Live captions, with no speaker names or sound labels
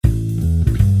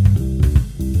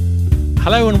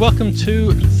Hello and welcome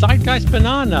to Zeitgeist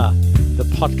Banana, the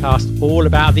podcast all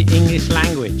about the English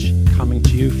language, coming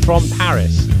to you from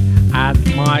Paris.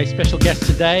 And my special guest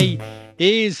today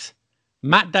is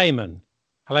Matt Damon.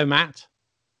 Hello, Matt.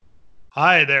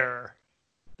 Hi there.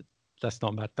 That's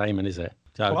not Matt Damon, is it?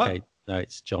 What? Okay, no,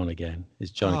 it's John again.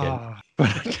 It's John again.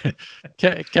 But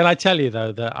can I tell you,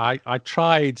 though, that I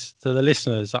tried, to the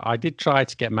listeners, I did try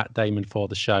to get Matt Damon for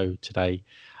the show today.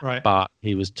 Right. But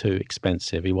he was too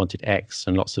expensive. He wanted X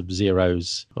and lots of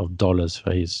zeros of dollars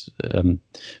for his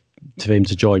for him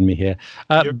to join me here.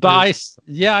 But I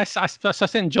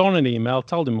sent John an email,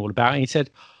 told him all about it, and he said,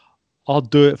 "I'll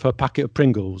do it for a packet of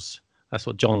Pringles." That's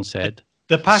what John said.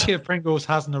 The packet of Pringles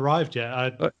hasn't arrived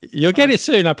yet. You'll get it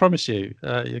soon, I promise you.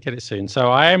 You'll get it soon.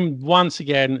 So I am once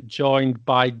again joined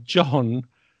by John.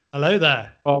 Hello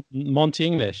there. From Monty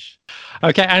English.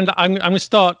 Okay, and I'm going to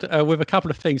start with a couple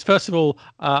of things. First of all,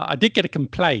 I did get a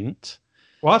complaint.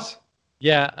 What?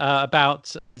 Yeah,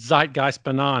 about Zeitgeist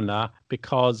Banana,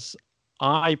 because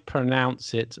I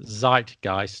pronounce it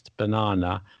Zeitgeist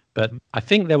Banana. But I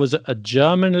think there was a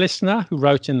German listener who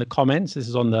wrote in the comments. This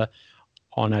is on our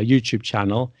YouTube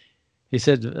channel. He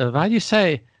said, "Why do you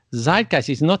say Zeitgeist?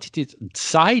 It's not it is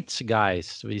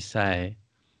Zeitgeist, we say."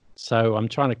 So I'm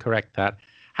trying to correct that.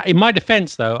 In my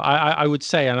defense, though, I would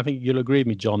say, and I think you'll agree with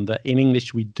me, John, that in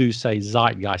English we do say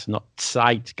Zeitgeist, not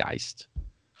Zeitgeist.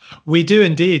 We do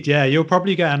indeed, yeah. You'll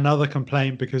probably get another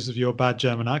complaint because of your bad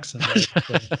German accent.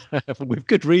 With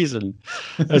good reason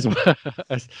as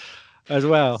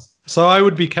well. So I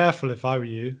would be careful if I were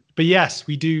you. But yes,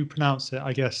 we do pronounce it,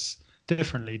 I guess,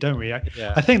 differently, don't we?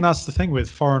 Yeah. I think that's the thing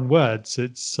with foreign words.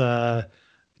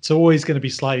 It's always going to be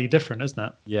slightly different, isn't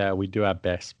it? Yeah, we do our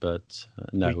best, but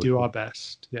no. We do our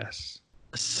best, yes.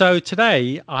 So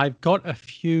today I've got a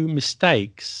few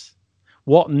mistakes.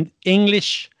 What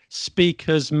English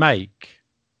speakers make.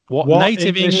 What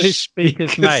native English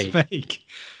speakers make.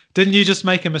 Didn't you just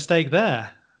make a mistake there,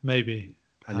 maybe?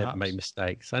 I never make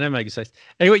mistakes.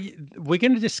 Anyway, we're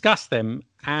going to discuss them,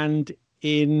 and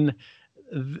they're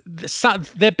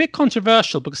a bit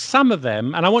controversial because some of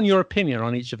them, and I want your opinion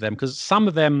on each of them, because some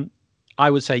of them I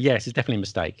would say, yes, it's definitely a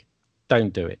mistake.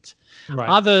 Don't do it. Right.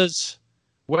 Others,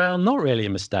 well, not really a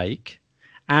mistake.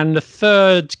 And the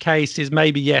third case is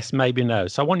maybe yes, maybe no.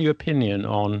 So I want your opinion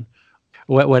on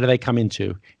where do they come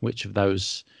into? Which of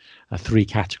those three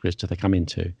categories do they come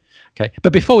into? Okay,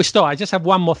 but before we start, I just have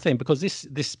one more thing, because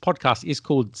this podcast is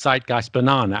called Zeitgeist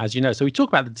Banana, as you know. So we talk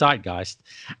about the zeitgeist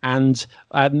and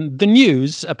the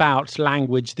news about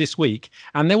language this week.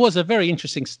 And there was a very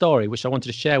interesting story which I wanted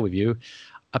to share with you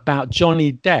about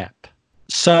Johnny Depp.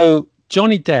 So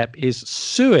Johnny Depp is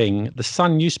suing the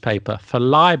Sun newspaper for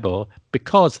libel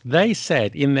because they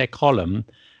said in their column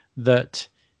that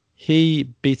he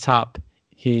beat up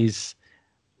his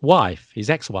wife, his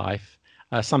ex-wife,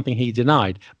 something he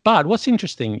denied. But what's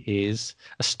interesting is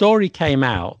a story came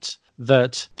out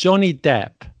that Johnny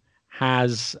Depp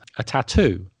has a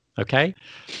tattoo. Okay,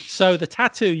 so the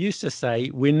tattoo used to say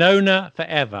Winona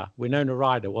Forever. Winona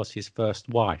Ryder was his first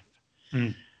wife.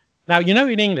 Mm. Now, you know,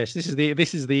 in English, this is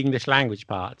the English language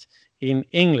part. In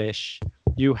English,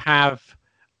 you have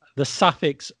the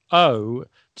suffix "o"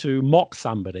 to mock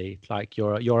somebody, like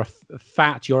you're a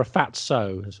fat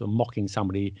so, sort of mocking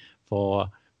somebody for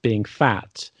being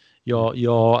fat. You're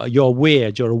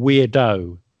weird, you're a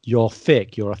weirdo. You're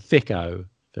thick, you're a thicko,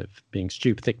 for being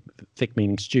stupid. Thick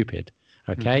meaning stupid.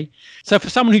 Okay, So for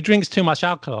someone who drinks too much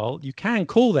alcohol, you can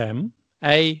call them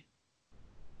a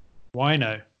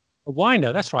wino. A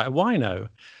wino, that's right, a wino.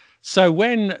 So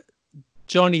when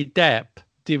Johnny Depp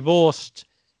divorced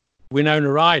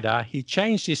Winona Ryder, he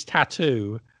changed his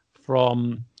tattoo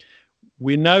from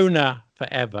Winona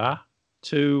Forever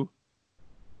to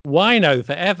Wino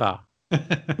Forever.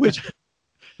 Which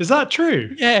is that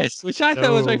true? Yes, which I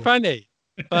thought was very funny.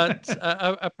 But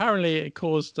apparently it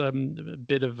caused a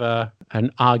bit of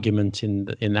an argument in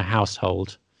the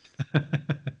household.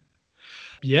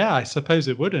 Yeah, I suppose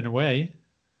it would in a way.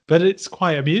 But it's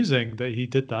quite amusing that he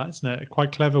did that, isn't it? A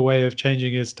quite clever way of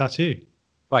changing his tattoo.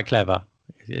 Quite clever.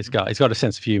 It's got a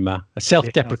sense of humour, a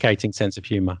self-deprecating sense of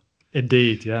humour.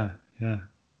 Indeed, yeah.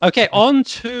 Okay, on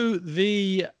to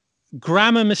the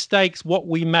grammar mistakes, what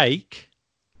we make.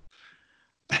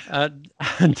 And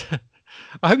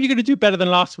I hope you're going to do better than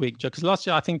last week, Joe, because last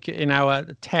year, I think in our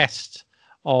test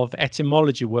of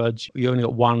etymology words, you only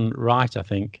got one right, I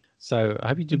think. So I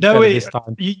hope you do better this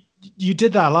time. You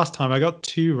did that last time. I got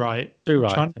two right. Two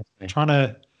right. Trying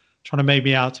to make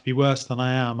me out to be worse than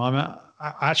I am.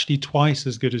 actually twice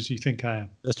as good as you think I am.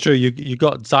 That's true. You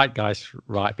got zeitgeist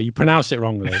right, but you pronounced it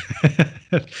wrongly.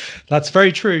 That's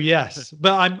very true. Yes,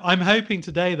 but I'm hoping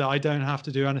today that I don't have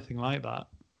to do anything like that.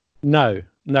 No.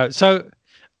 So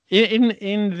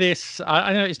in this,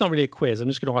 I know it's not really a quiz. I'm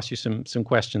just going to ask you some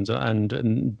questions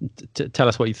and tell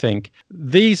us what you think.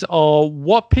 These are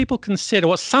what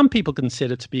some people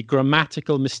consider to be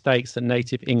grammatical mistakes that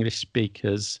native English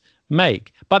speakers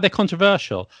make, but they're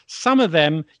controversial. Some of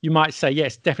them you might say,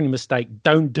 yes, definitely a mistake.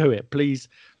 Don't do it. Please,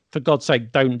 for God's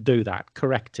sake, don't do that.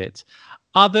 Correct it.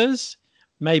 Others,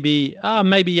 maybe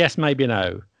yes, maybe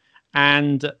no.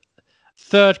 And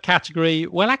third category,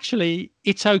 well, actually,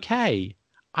 it's okay.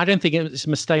 I don't think it's a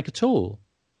mistake at all.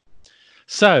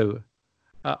 So,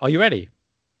 are you ready?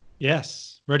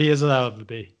 Yes, ready as I'll ever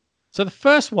be. So the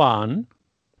first one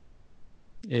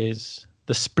is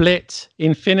the split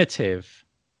infinitive.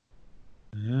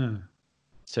 Yeah.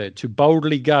 So to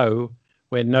boldly go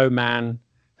where no man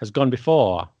has gone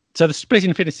before. So the split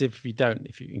infinitive,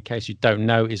 in case you don't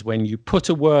know, is when you put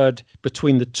a word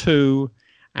between the to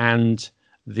and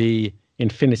the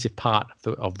infinitive part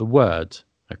of the word.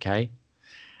 Okay.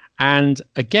 And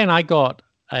again, I got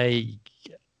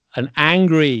an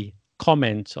angry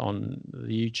comment on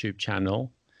the YouTube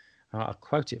channel. I'll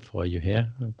quote it for you here.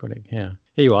 I've got it here.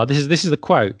 Here you are. This is the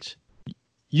quote.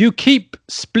 You keep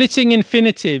splitting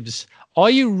infinitives. Are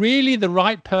you really the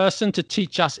right person to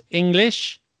teach us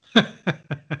English?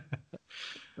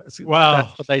 Well,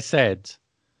 that's what they said.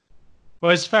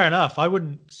 Well, it's fair enough. I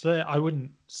wouldn't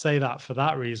say that for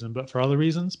that reason, but for other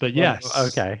reasons. But yes,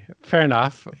 okay, fair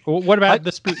enough. What about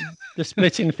the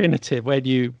split infinitive? Where do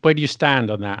you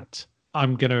stand on that?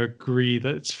 I'm going to agree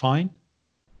that it's fine.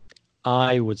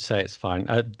 I would say it's fine.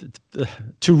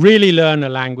 To really learn a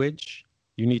language,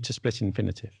 you need to split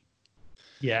infinitive.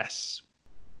 Yes.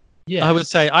 Yeah. I would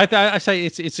say I say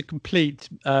it's a complete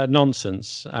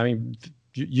nonsense. I mean,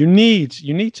 you need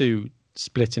to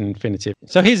split in infinitive.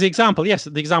 So here's the example. Yes,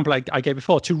 the example I gave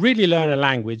before. To really learn a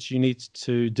language, you need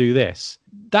to do this.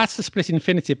 That's the split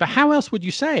infinitive. But how else would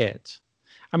you say it?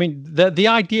 I mean, the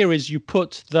idea is you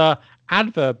put the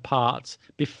adverb part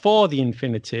before the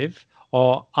infinitive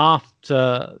or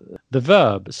after the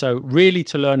verb. So really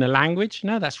to learn a language?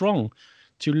 No, that's wrong.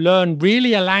 To learn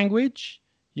really a language,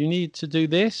 you need to do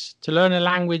this. To learn a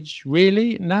language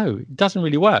really? No, it doesn't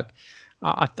really work.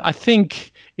 I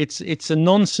think it's a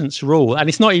nonsense rule, and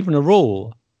it's not even a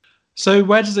rule. So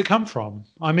where does it come from?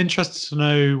 I'm interested to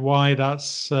know why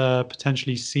that's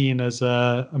potentially seen as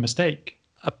a mistake.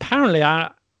 Apparently,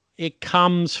 it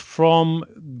comes from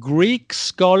Greek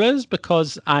scholars,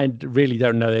 because I really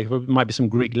don't know. There might be some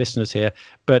Greek listeners here,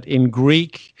 but in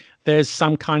Greek, there's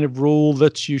some kind of rule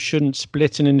that you shouldn't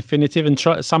split an infinitive, and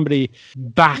somebody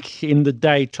back in the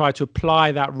day tried to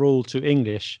apply that rule to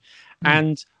English.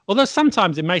 And although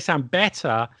sometimes it may sound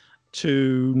better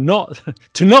to not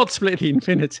split the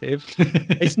infinitive,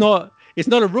 it's not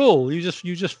a rule. You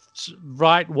just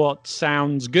write what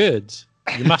sounds good.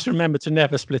 You must remember to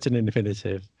never split an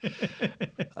infinitive.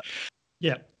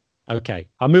 Yeah. Okay.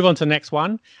 I'll move on to the next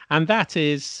one, and that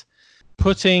is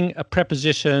putting a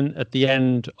preposition at the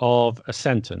end of a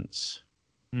sentence.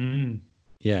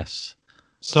 Yes.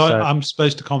 So I'm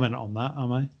supposed to comment on that,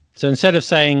 am I? So instead of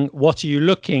saying, what are you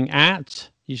looking at?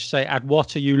 You should say, at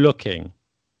what are you looking?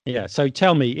 Yeah. So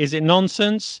tell me, is it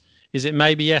nonsense? Is it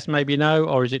maybe yes, maybe no?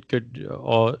 Or is it good?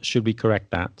 Or should we correct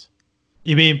that?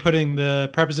 You mean putting the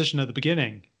preposition at the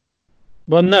beginning?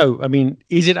 Well, no. I mean,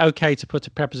 is it okay to put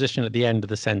a preposition at the end of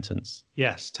the sentence?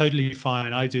 Yes, totally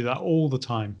fine. I do that all the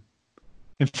time.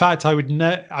 In fact, I would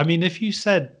I mean, if you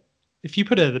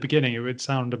put it at the beginning, it would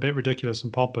sound a bit ridiculous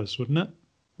and pompous, wouldn't it?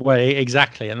 Well,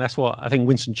 exactly. And that's what I think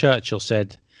Winston Churchill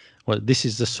said. Well, this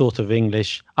is the sort of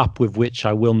English up with which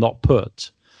I will not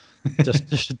put.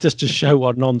 just to show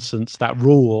what nonsense that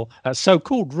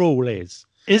so-called rule is.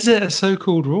 Is it a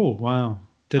so-called rule? Wow.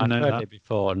 Didn't know that. I've heard it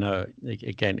before. No,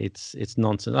 again, it's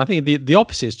nonsense. I think the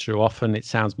opposite is true. Often it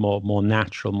sounds more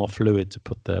natural, more fluid to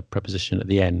put the preposition at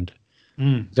the end.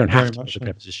 You don't have to put the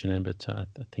preposition in, but I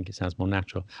think it sounds more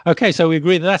natural. Okay, so we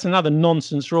agree that's another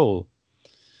nonsense rule.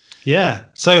 Yeah,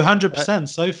 so 100%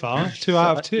 so far, 2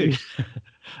 out of 2.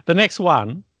 The next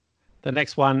one,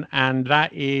 and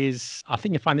that is, I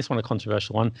think you find this one a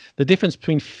controversial one, the difference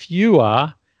between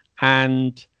fewer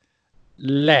and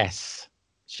less.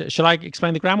 Shall I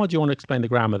explain the grammar, or do you want to explain the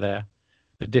grammar there?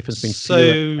 The difference between fewer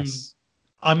and less.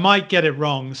 I might get it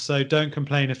wrong, so don't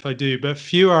complain if I do, but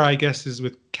fewer, I guess, is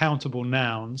with countable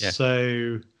nouns. Yes.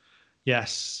 So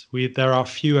yes, there are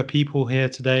fewer people here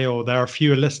today, or there are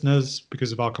fewer listeners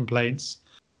because of our complaints.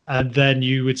 And then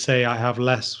you would say I have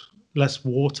less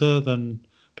water than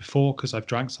before because I've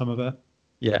drank some of it.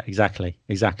 Yeah, exactly.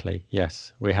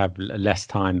 Yes, we have less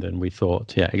time than we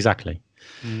thought. Yeah, exactly.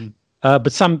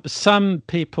 But some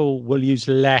people will use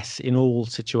less in all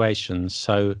situations.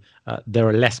 So there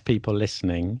are less people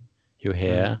listening, you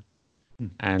hear,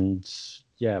 and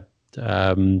yeah.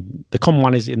 The common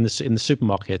one is in the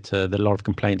supermarket. There are a lot of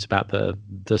complaints about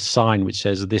the sign which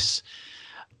says this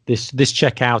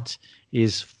checkout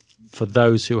is for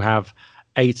those who have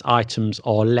 8 items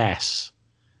or less,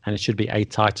 and it should be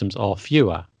 8 items or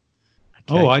fewer.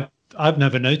 Okay. Oh, I've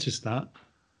never noticed that.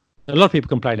 A lot of people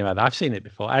complain about that. I've seen it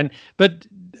before. But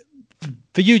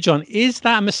for you, John, is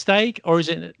that a mistake, or is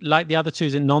it like the other two?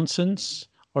 Is it nonsense,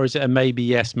 or is it a maybe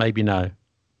yes, maybe no?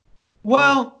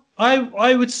 Well,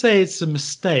 I would say it's a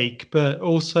mistake, but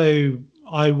also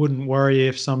I wouldn't worry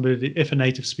if a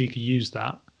native speaker used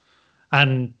that.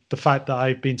 And the fact that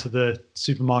I've been to the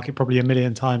supermarket probably a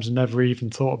million times and never even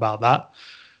thought about that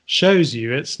shows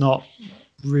you it's not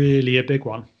really a big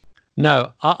one.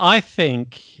 No, I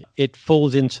think it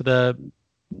falls into the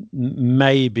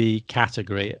maybe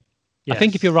category. Yes. I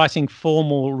think if you're writing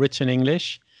formal written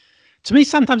English, to me,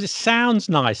 sometimes it sounds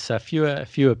nicer,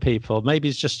 fewer people. Maybe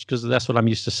it's just because that's what I'm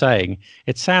used to saying.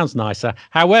 It sounds nicer.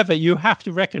 However, you have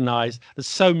to recognize that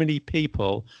so many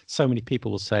people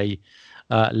will say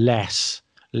less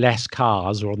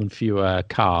cars rather than fewer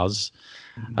cars,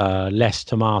 less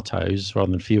tomatoes rather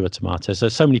than fewer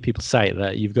tomatoes. So many people say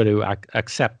that you've got to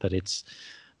accept that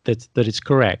it's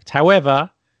correct. However,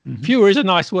 fewer is a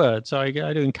nice word, so I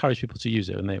do encourage people to use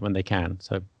it when they can.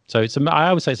 So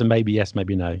I would say it's a maybe yes,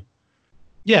 maybe no.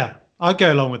 Yeah, I'll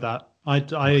go along with that.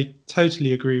 I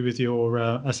totally agree with your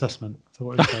assessment.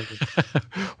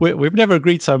 We've never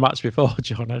agreed so much before,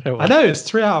 John. I know, it's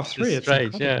 3 out of 3. It's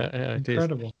strange. Yeah,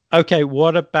 incredible. Okay,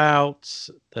 what about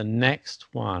the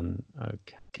next one?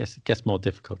 Okay, guess it gets more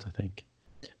difficult, I think.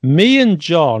 Me and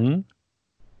John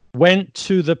went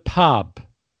to the pub.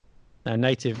 Now,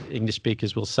 native English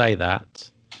speakers will say that,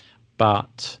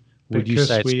 but would you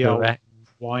say it's correct?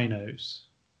 Winos.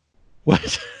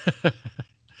 What?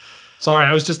 Sorry,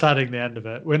 I was just adding the end of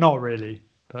it. We're not really.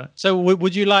 But so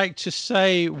would you like to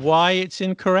say why it's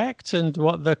incorrect and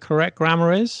what the correct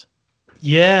grammar is?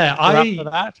 Yeah,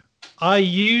 I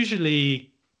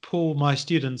usually pull my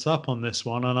students up on this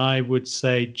one, and I would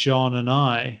say John and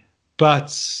I.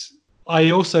 But I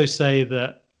also say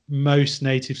that most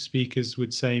native speakers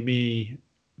would say me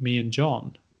and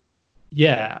John.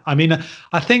 Yeah, I mean,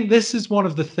 I think this is one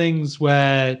of the things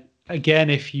where, again,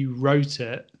 if you wrote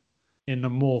it in a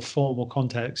more formal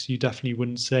context, you definitely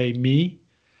wouldn't say me.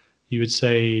 You would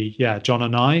say, yeah, John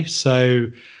and I. So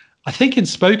I think in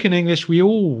spoken English, we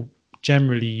all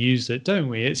generally use it, don't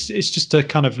we? It's just a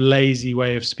kind of lazy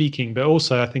way of speaking. But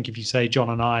also, I think if you say John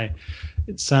and I,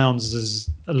 it sounds as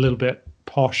a little bit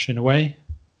posh in a way,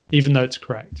 even though it's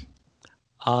correct.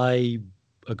 I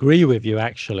agree with you,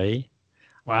 actually.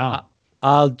 Wow.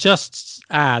 I'll just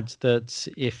add that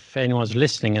if anyone's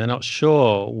listening and they're not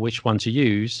sure which one to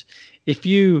use,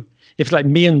 if like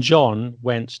me and John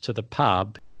went to the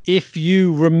pub, if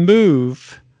you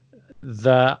remove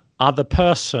the other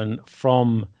person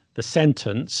from the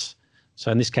sentence,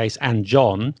 so in this case, and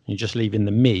John, you just leave in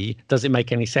the me, does it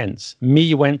make any sense?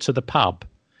 Me went to the pub.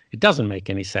 It doesn't make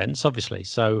any sense, obviously.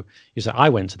 So you say, I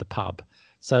went to the pub.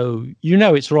 So you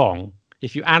know it's wrong.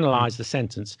 If you analyze the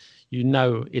sentence, you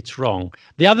know it's wrong.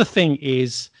 The other thing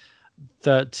is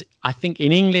that I think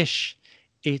in English,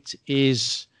 it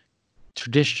is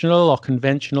traditional or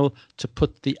conventional to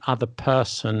put the other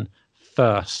person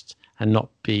first and not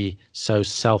be so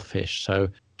selfish. So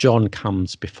John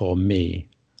comes before me.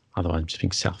 Otherwise, I'm just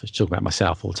being selfish, talking about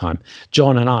myself all the time.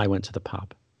 John and I went to the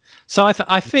pub. So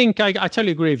I think I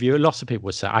totally agree with you. Lots of people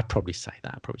would say, I'd probably say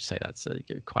that.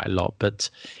 Quite a lot. But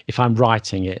if I'm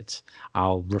writing it,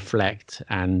 I'll reflect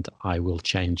and I will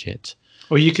change it.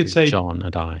 Or you could say John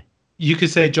and I. You could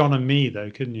say John and me, though,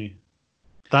 couldn't you?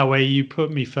 That way you put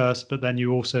me first, but then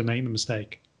you also make the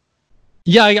mistake.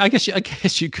 Yeah, I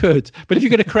guess you could. But if you're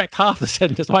going to correct half the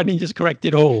sentence, why didn't you just correct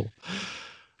it all?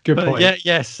 Good point.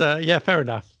 Yeah, fair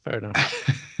enough.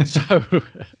 So...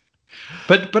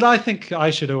 But I think I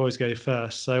should always go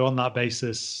first. So on that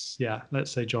basis, yeah,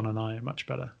 let's say John and I are much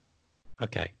better.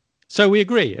 Okay. So we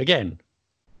agree again.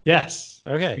 Yes.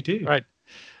 Okay. We do. Right.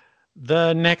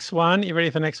 The next one, you ready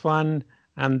for the next one?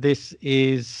 And this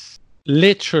is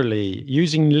literally,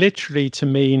 using literally to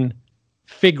mean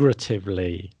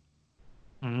figuratively.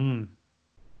 It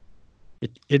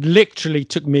literally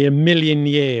took me 1,000,000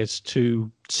 years to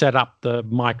set up the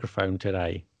microphone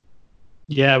today.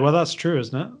 Yeah, well, that's true,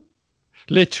 isn't it?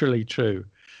 Literally true.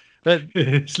 But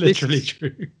it's literally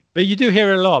true. But you do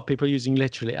hear a lot of people using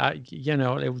literally.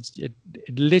 It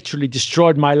literally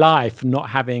destroyed my life not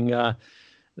having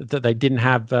that they didn't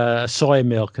have soy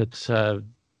milk at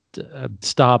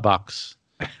Starbucks.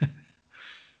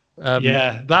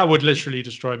 Yeah, that would literally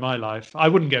destroy my life. I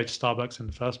wouldn't go to Starbucks in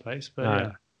the first place,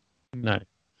 but no.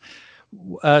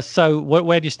 So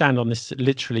where do you stand on this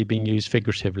literally being used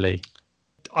figuratively?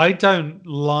 I don't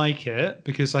like it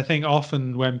because I think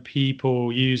often when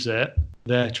people use it,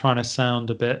 they're trying to sound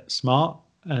a bit smart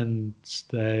and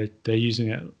they're using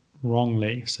it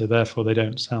wrongly. So therefore they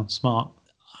don't sound smart.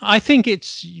 I think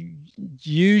it's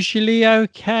usually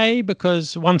okay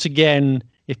because once again,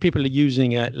 if people are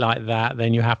using it like that,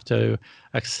 then you have to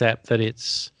accept that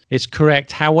it's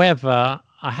correct. However,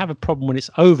 I have a problem when it's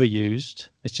overused.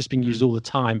 It's just being used all the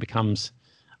time, becomes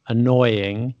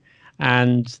annoying.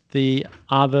 And the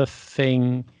other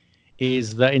thing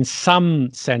is that in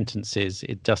some sentences,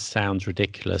 it just sounds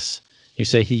ridiculous. You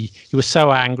say he was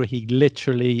so angry, he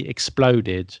literally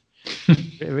exploded.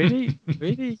 Really?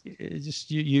 Just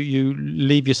you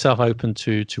leave yourself open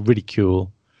to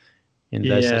ridicule in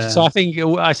those senses. So I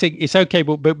think it's okay,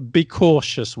 but be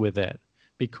cautious with it.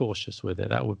 Be cautious with it.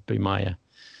 That would be my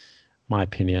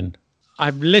opinion.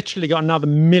 I've literally got another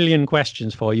million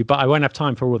questions for you, but I won't have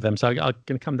time for all of them. So I'm going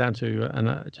to come down to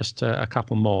just a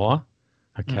couple more,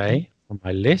 okay, on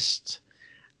my list.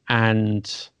 And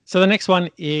so the next one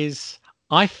is,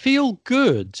 I feel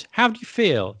good. How do you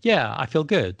feel? Yeah, I feel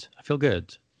good. I feel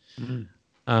good.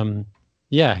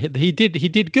 Yeah, he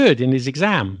did good in his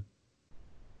exam.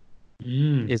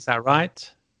 Is that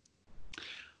right?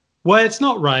 Well, it's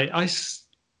not right. I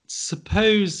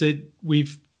suppose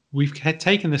we've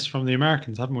taken this from the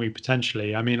Americans, haven't we?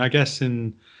 Potentially. I mean, I guess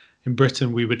in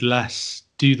Britain we would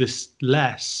do this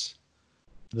less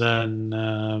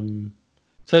than.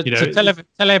 So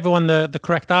tell everyone the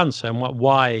correct answer and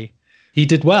why he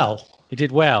did well. He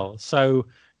did well. So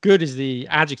good is the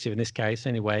adjective in this case,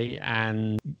 anyway,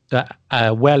 and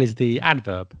well is the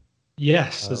adverb.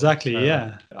 Yes, exactly.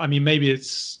 Yeah. I mean, maybe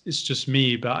it's just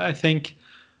me, but I think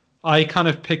I kind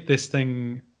of picked this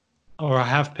thing, or I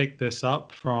have picked this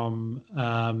up from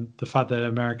the fact that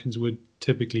Americans would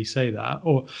typically say that,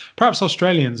 or perhaps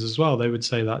Australians as well. They would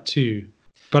say that too.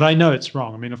 But I know it's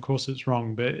wrong. I mean, of course it's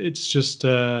wrong, but it's just,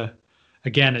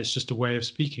 again, it's just a way of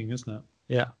speaking, isn't it?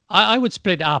 Yeah, I would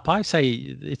split it up. I say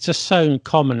it's just so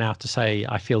common now to say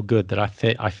I feel good that I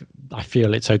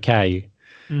feel it's okay.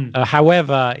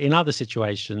 However, in other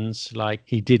situations, like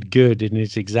he did good in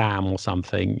his exam or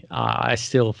something, I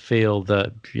still feel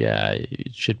that, yeah,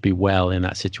 it should be well in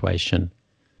that situation.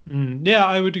 Yeah,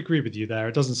 I would agree with you there.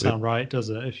 It doesn't sound right, does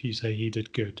it, if you say he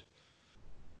did good?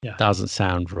 Yeah, doesn't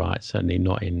sound right. Certainly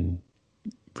not in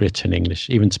written English.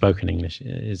 Even spoken English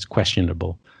is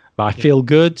questionable. But I feel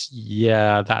good.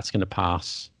 Yeah, that's going to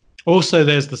pass. Also,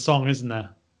 there's the song, isn't there?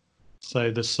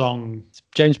 So the song,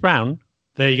 James Brown.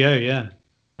 There you go. Yeah.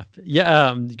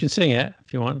 Yeah, you can sing it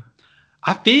if you want.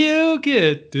 I feel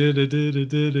good. Thank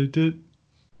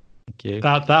you.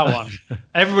 That one.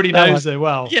 Everybody knows it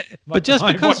well. Yeah, but just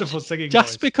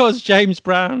because James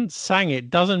Brown sang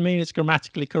it doesn't mean it's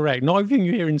grammatically correct. Not everything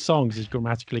you hear in songs is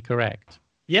grammatically correct.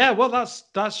 Yeah, well,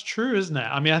 that's true, isn't it?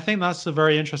 I mean, I think that's a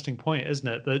very interesting point, isn't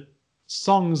it? That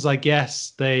songs, I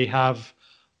guess, they have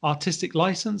artistic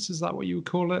license. Is that what you would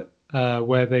call it?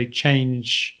 Where they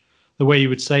change the way you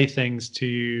would say things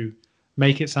to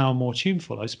make it sound more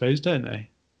tuneful, I suppose, don't they?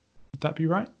 Would that be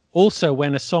right? Also,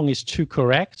 when a song is too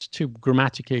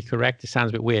grammatically correct, it sounds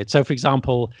a bit weird. So, for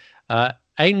example,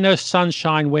 Ain't No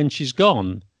Sunshine When She's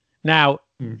Gone. Now,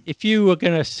 if you were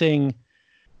going to sing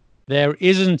There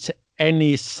Isn't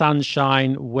Any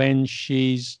Sunshine When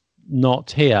She's Not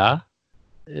Here,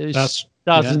 I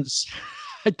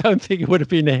don't think it would have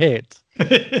been a hit.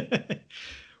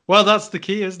 Well, that's the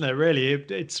key, isn't it? Really,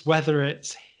 it's whether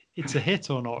it's a hit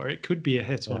or not, or it could be a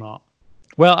hit or not.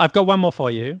 Well, I've got one more for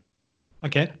you.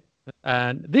 Okay.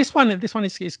 And this one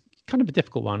is kind of a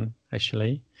difficult one,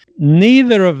 actually.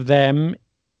 Neither of them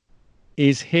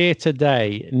is here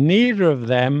today. Neither of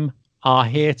them are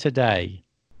here today,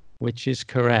 which is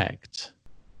correct.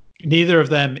 Neither of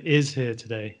them is here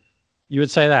today. You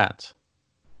would say that?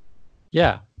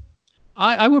 Yeah.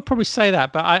 I would probably say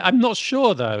that, but I'm not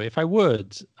sure, though, if I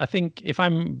would. I think if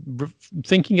I'm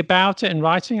thinking about it and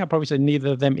writing, I'd probably say neither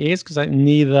of them is, because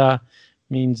neither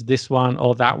means this one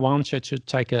or that one. So it should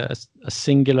take a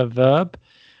singular verb.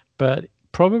 But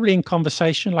probably in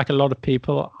conversation, like a lot of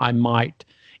people,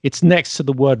 it's next to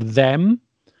the word them.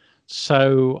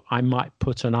 So I might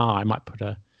put an R. I might put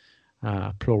a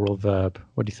plural verb.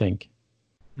 What do you think?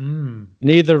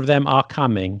 Neither of them are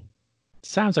coming.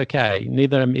 Sounds okay.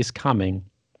 Neither of them is coming.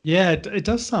 Yeah, it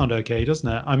does sound okay, doesn't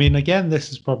it? I mean, again,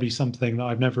 this is probably something that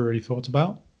I've never really thought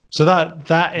about. So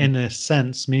that in a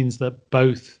sense means that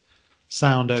both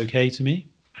sound okay to me.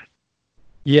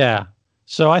 Yeah.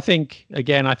 So I think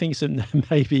again, I think some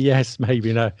maybe yes,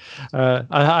 maybe no.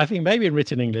 I think maybe in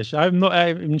written English. I'm not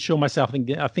even sure myself.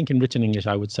 I think in written English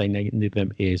I would say neither of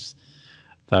them is,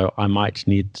 though I might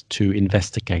need to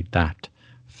investigate that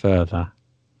further.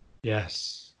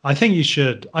 Yes, I think you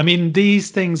should. I mean, these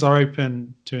things are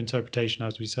open to interpretation,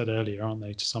 as we said earlier, aren't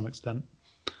they, to some extent?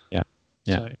 Yeah.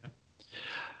 Yeah. So, yeah.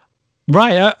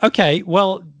 Right. Okay.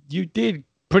 Well, you did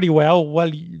pretty well.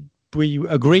 Well, we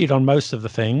agreed on most of the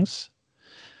things.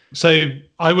 So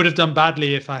I would have done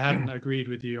badly if I hadn't agreed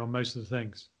with you on most of the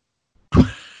things.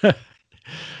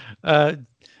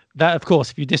 That, of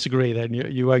course, if you disagree, then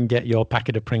you won't get your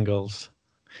packet of Pringles.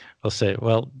 We'll see.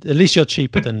 Well, at least you're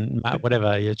cheaper than Matt,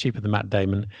 whatever. You're cheaper than Matt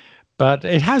Damon. But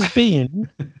it has been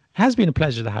a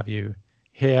pleasure to have you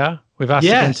here with us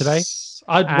again today.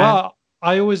 Well,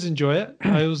 I always enjoy it.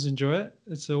 I always enjoy it.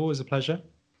 It's always a pleasure.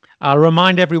 I'll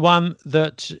remind everyone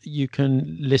that you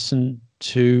can listen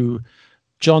to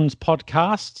John's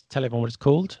podcast. Tell everyone what it's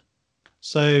called.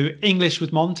 So English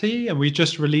with Monty, and we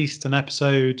just released an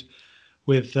episode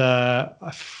with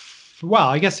well,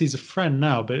 I guess he's a friend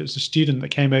now, but it was a student that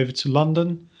came over to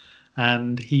London,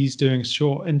 and he's doing a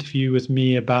short interview with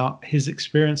me about his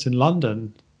experience in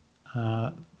London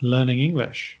learning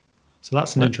English. So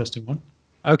that's an interesting one.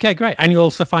 Okay, great. And you'll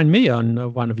also find me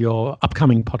on one of your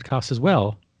upcoming podcasts as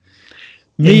well.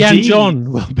 Me and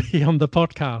John will be on the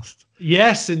podcast.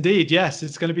 Yes, indeed. Yes,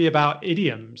 it's going to be about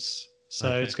idioms.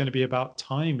 So It's going to be about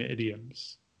time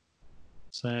idioms.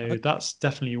 So that's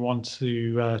definitely one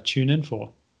to tune in for.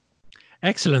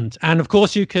 Excellent. And of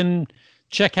course, you can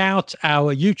check out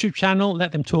our YouTube channel,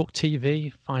 Let Them Talk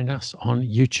TV. Find us on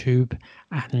YouTube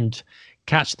and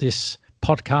catch this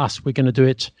podcast. We're going to do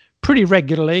it pretty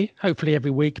regularly, hopefully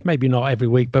every week, maybe not every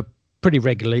week, but pretty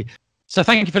regularly. So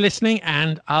thank you for listening,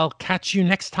 and I'll catch you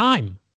next time.